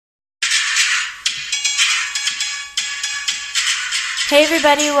Hey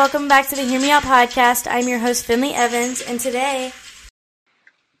everybody, welcome back to the Hear Me Out podcast. I'm your host, Finley Evans, and today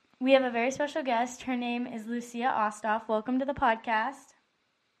we have a very special guest. Her name is Lucia Austhof. Welcome to the podcast.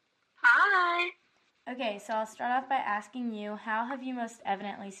 Hi. Okay, so I'll start off by asking you, how have you most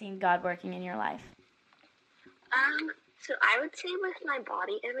evidently seen God working in your life? So I would say with my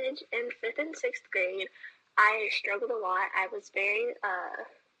body image in 5th and 6th grade, I struggled a lot. I was very,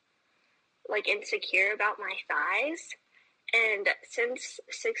 insecure about my thighs. And since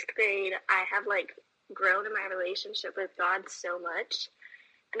 6th grade, I have, grown in my relationship with God so much.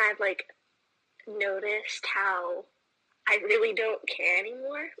 And I've, noticed how I really don't care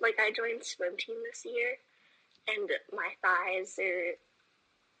anymore. I joined swim team this year, and my thighs are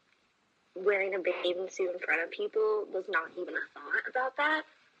wearing a bathing suit in front of people was not even a thought about that.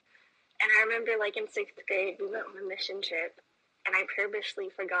 And I remember, in 6th grade, we went on a mission trip, and I purposely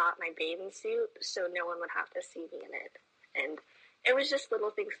forgot my bathing suit so no one would have to see me in it. And it was just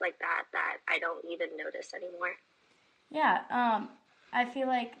little things like that I don't even notice anymore. Yeah, I feel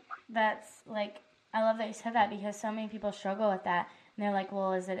like that's, I love that you said that because so many people struggle with that. And they're like,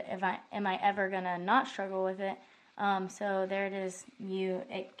 well, am I ever going to not struggle with it? So there it is.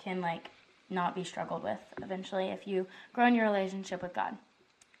 It can, not be struggled with eventually if you grow in your relationship with God.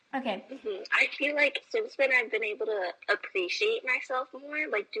 Okay. Mm-hmm. I feel like since then I've been able to appreciate myself more,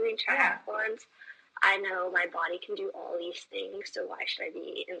 doing triathlons. I know my body can do all these things, so why should I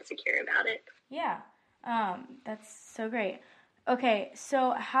be insecure about it? Yeah, that's so great. Okay,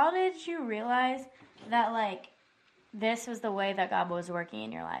 so how did you realize that, this was the way that God was working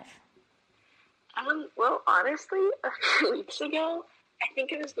in your life? Well, honestly, a few weeks ago, I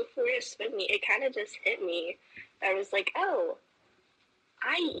think it was before a swim meet, it kind of just hit me. I was like, oh,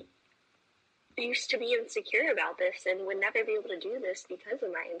 I used to be insecure about this and would never be able to do this because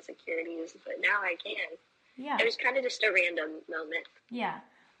of my insecurities, but now I can. Yeah. It was kind of just a random moment. Yeah.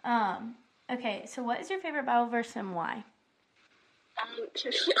 Okay, so what is your favorite Bible verse and why? To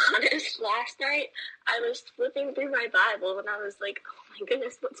be honest, last night I was flipping through my Bible and I was like, oh my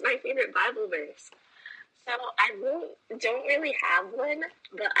goodness, what's my favorite Bible verse? So I don't really have one,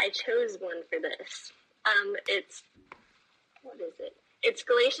 but I chose one for this. What is it? It's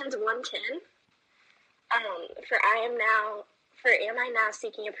Galatians 1:10. Am I now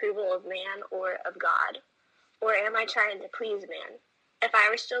seeking approval of man or of God? Or am I trying to please man? If I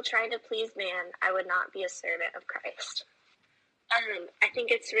were still trying to please man, I would not be a servant of Christ. I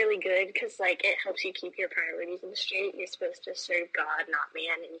think it's really good because, it helps you keep your priorities in straight. You're supposed to serve God, not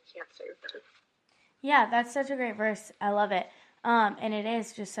man, and you can't serve them. Yeah, that's such a great verse. I love it. And it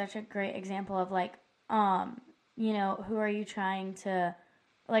is just such a great example of, who are you trying to,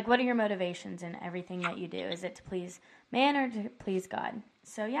 what are your motivations in everything that you do? Is it to please man or to please God?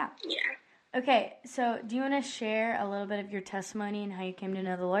 So, yeah. Yeah. Okay, so do you want to share a little bit of your testimony and how you came to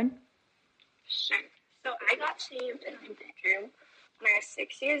know the Lord? Sure. So I got saved in my bedroom when I was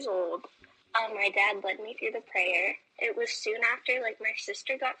 6 years old. My dad led me through the prayer. It was soon after, my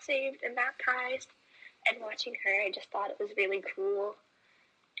sister got saved and baptized. And watching her, I just thought it was really cool.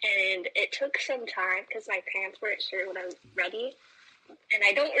 And it took some time because my parents weren't sure when I was ready. And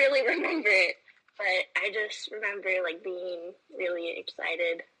I don't really remember it, but I just remember, being really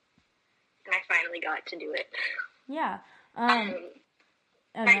excited. And I finally got to do it. Yeah. My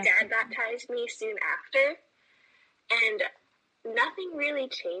dad baptized me soon after, and nothing really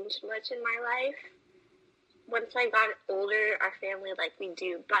changed much in my life. Once I got older, our family, we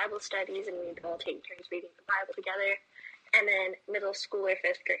do Bible studies, and we'd all take turns reading the Bible together. And then middle school or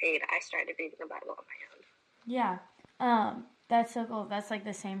 5th grade, I started reading the Bible on my own. Yeah. That's so cool. That's,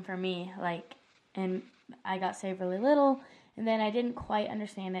 the same for me. And I got saved really little, and then I didn't quite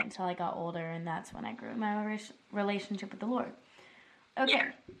understand it until I got older, and that's when I grew in my relationship with the Lord. Okay,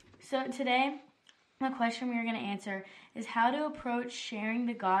 yeah. So today, the question we're going to answer is how to approach sharing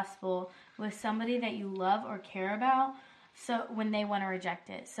the gospel with somebody that you love or care about so when they want to reject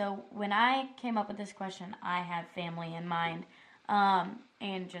it. So when I came up with this question, I had family in mind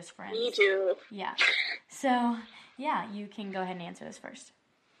and just friends. Me too. Yeah. So, yeah, you can go ahead and answer this first.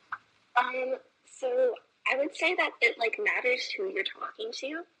 So I would say that it, matters who you're talking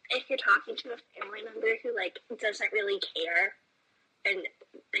to. If you're talking to a family member who, doesn't really care and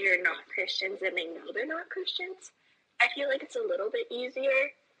they're not Christians and they know they're not Christians, I feel like it's a little bit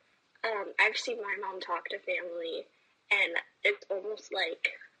easier. I've seen my mom talk to family, and it's almost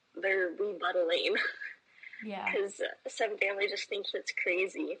like they're rebuttaling. Yeah. Because some family just thinks it's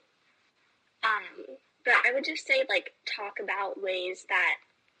crazy. But I would just say, talk about ways that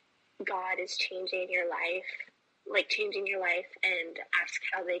God is changing your life, and ask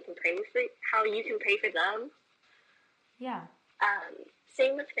how you can pray for them. Yeah.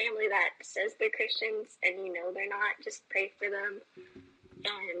 Same with family that says they're Christians and you know they're not. Just pray for them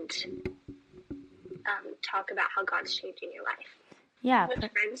and talk about how God's changing your life. Yeah.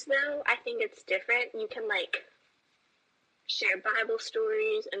 With friends, though, I think it's different. You can, like, share Bible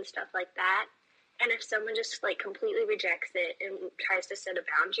stories and stuff like that. And if someone just, like, completely rejects it and tries to set a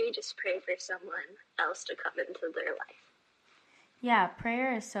boundary, just pray for someone else to come into their life. Yeah,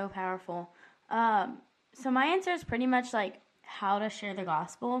 prayer is so powerful. So my answer is pretty much, like, how to share the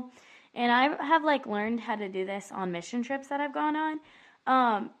gospel. And I have, like, learned how to do this on mission trips that I've gone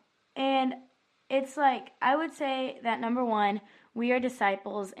on. And it's, like, I would say that, number one, we are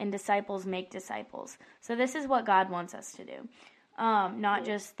disciples, and disciples make disciples. So this is what God wants us to do. Not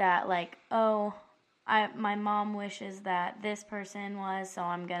just that, like, my mom wishes that this person was, so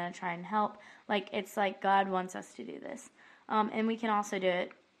I'm going to try and help. Like, it's like God wants us to do this. And we can also do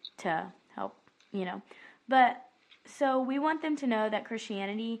it to help, you know. But, so we want them to know that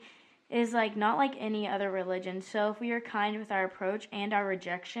Christianity is, like, not like any other religion. So if we are kind with our approach and our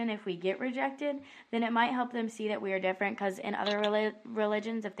rejection, if we get rejected, then it might help them see that we are different. Because in other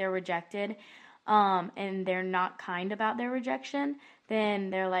religions, if they're rejected and they're not kind about their rejection, then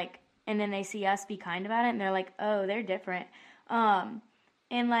they're like, and then they see us be kind about it, and they're like, oh, they're different. And,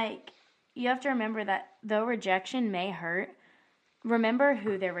 like, you have to remember that though rejection may hurt, remember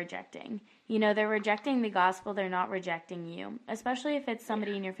who they're rejecting. You know, they're rejecting the gospel. They're not rejecting you, especially if it's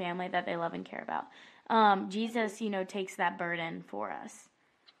somebody in your family that they love and care about. Jesus, you know, takes that burden for us.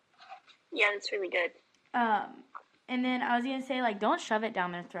 Yeah, that's really good. And then I was going to say, like, don't shove it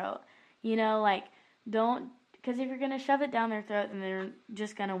down their throat. You know, like, don't, because if you're going to shove it down their throat, then they're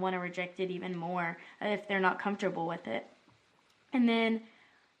just going to want to reject it even more if they're not comfortable with it. And then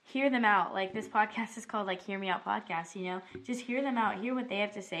hear them out. Like, this podcast is called, like, Hear Me Out Podcast, you know. Just hear them out. Hear what they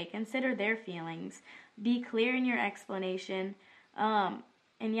have to say. Consider their feelings. Be clear in your explanation. And,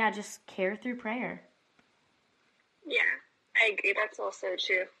 yeah, just care through prayer. Yeah, I agree. That's also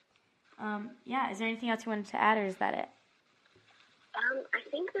true. Yeah, is there anything else you wanted to add, or is that it? I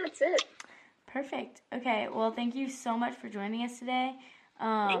think that's it. Perfect. Okay, well, thank you so much for joining us today.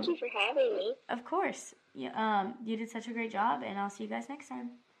 Thank you for having me. Of course. You did such a great job, and I'll see you guys next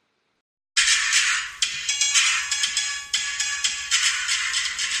time.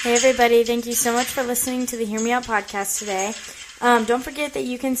 Hey everybody, thank you so much for listening to the Hear Me Out podcast today. Don't forget that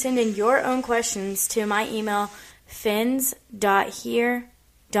you can send in your own questions to my email,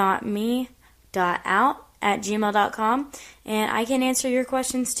 fins.hear.me.out@gmail.com, and I can answer your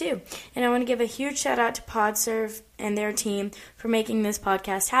questions too. And I want to give a huge shout out to PodServe and their team for making this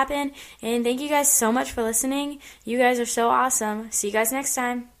podcast happen. And thank you guys so much for listening. You guys are so awesome. See you guys next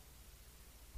time.